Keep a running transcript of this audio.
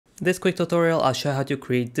In this quick tutorial, I'll show how to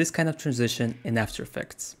create this kind of transition in After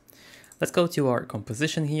Effects. Let's go to our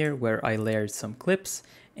composition here where I layered some clips,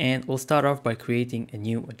 and we'll start off by creating a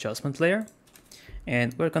new adjustment layer.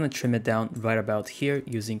 And we're going to trim it down right about here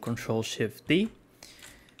using Ctrl-Shift-D.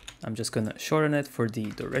 I'm just going to shorten it for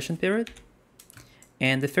the duration period.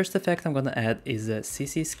 And the first effect I'm going to add is a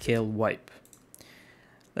CC Scale Wipe.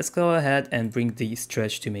 Let's go ahead and bring the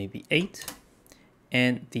stretch to maybe 8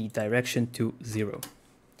 and the direction to 0.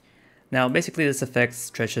 Now basically this effect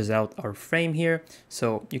stretches out our frame here,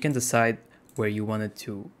 so you can decide where you want it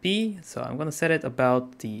to be. So I'm going to set it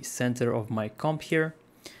about the center of my comp here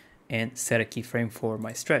and set a keyframe for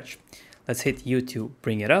my stretch. Let's hit U to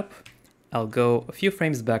bring it up. I'll go a few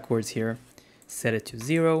frames backwards here, set it to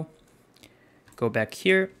 0, go back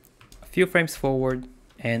here, a few frames forward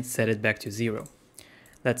and set it back to 0.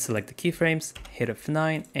 Let's select the keyframes, hit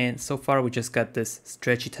F9, and so far we just got this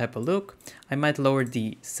stretchy type of look. I might lower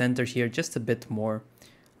the center here just a bit more,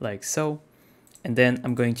 like so. And then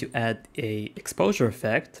I'm going to add a exposure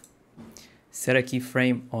effect, set a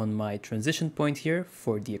keyframe on my transition point here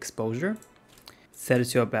for the exposure, set it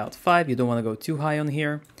to about 5, you don't want to go too high on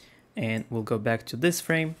here, and we'll go back to this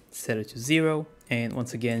frame, set it to 0, and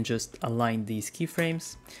once again just align these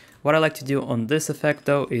keyframes. What I like to do on this effect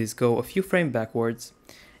though is go a few frames backwards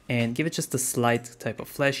and give it just a slight type of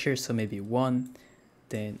flash here, so maybe 1,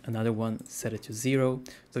 then another one, set it to 0.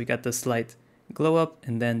 So we got the slight glow up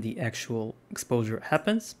and then the actual exposure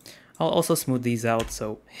happens. I'll also smooth these out,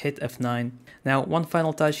 so hit F9. Now one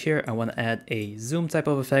final touch here, I want to add a zoom type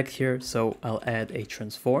of effect here, so I'll add a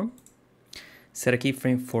transform. Set a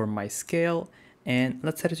keyframe for my scale and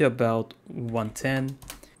let's set it to about 110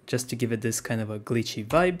 just to give it this kind of a glitchy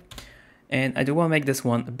vibe. And I do want to make this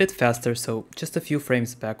one a bit faster, so just a few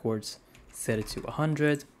frames backwards, set it to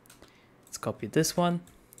 100. Let's copy this one,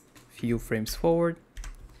 few frames forward,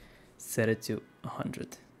 set it to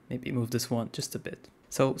 100. Maybe move this one just a bit.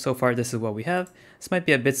 So far this is what we have. This might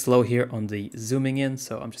be a bit slow here on the zooming in,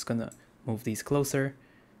 so I'm just gonna move these closer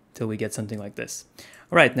till we get something like this.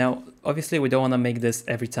 All right, now obviously we don't want to make this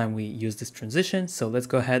every time we use this transition, so let's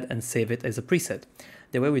go ahead and save it as a preset.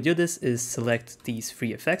 The way we do this is select these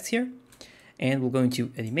three effects here, and we'll go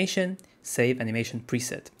into animation, save animation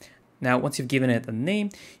preset. Now once you've given it a name,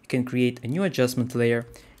 you can create a new adjustment layer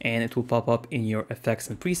and it will pop up in your effects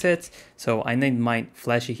and presets. So I named mine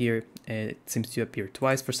flashy here, it seems to appear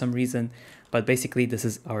twice for some reason, but basically this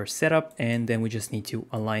is our setup, and then we just need to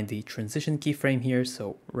align the transition keyframe here,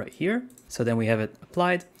 so right here. So then we have it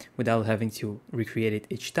applied without having to recreate it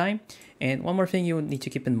each time. And one more thing you need to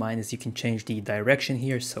keep in mind is you can change the direction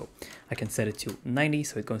here, so I can set it to 90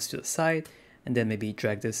 so it goes to the side, and then maybe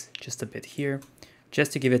drag this just a bit here,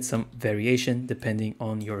 just to give it some variation depending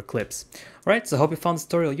on your clips. Alright, so I hope you found this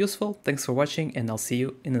tutorial useful. Thanks for watching and I'll see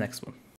you in the next one.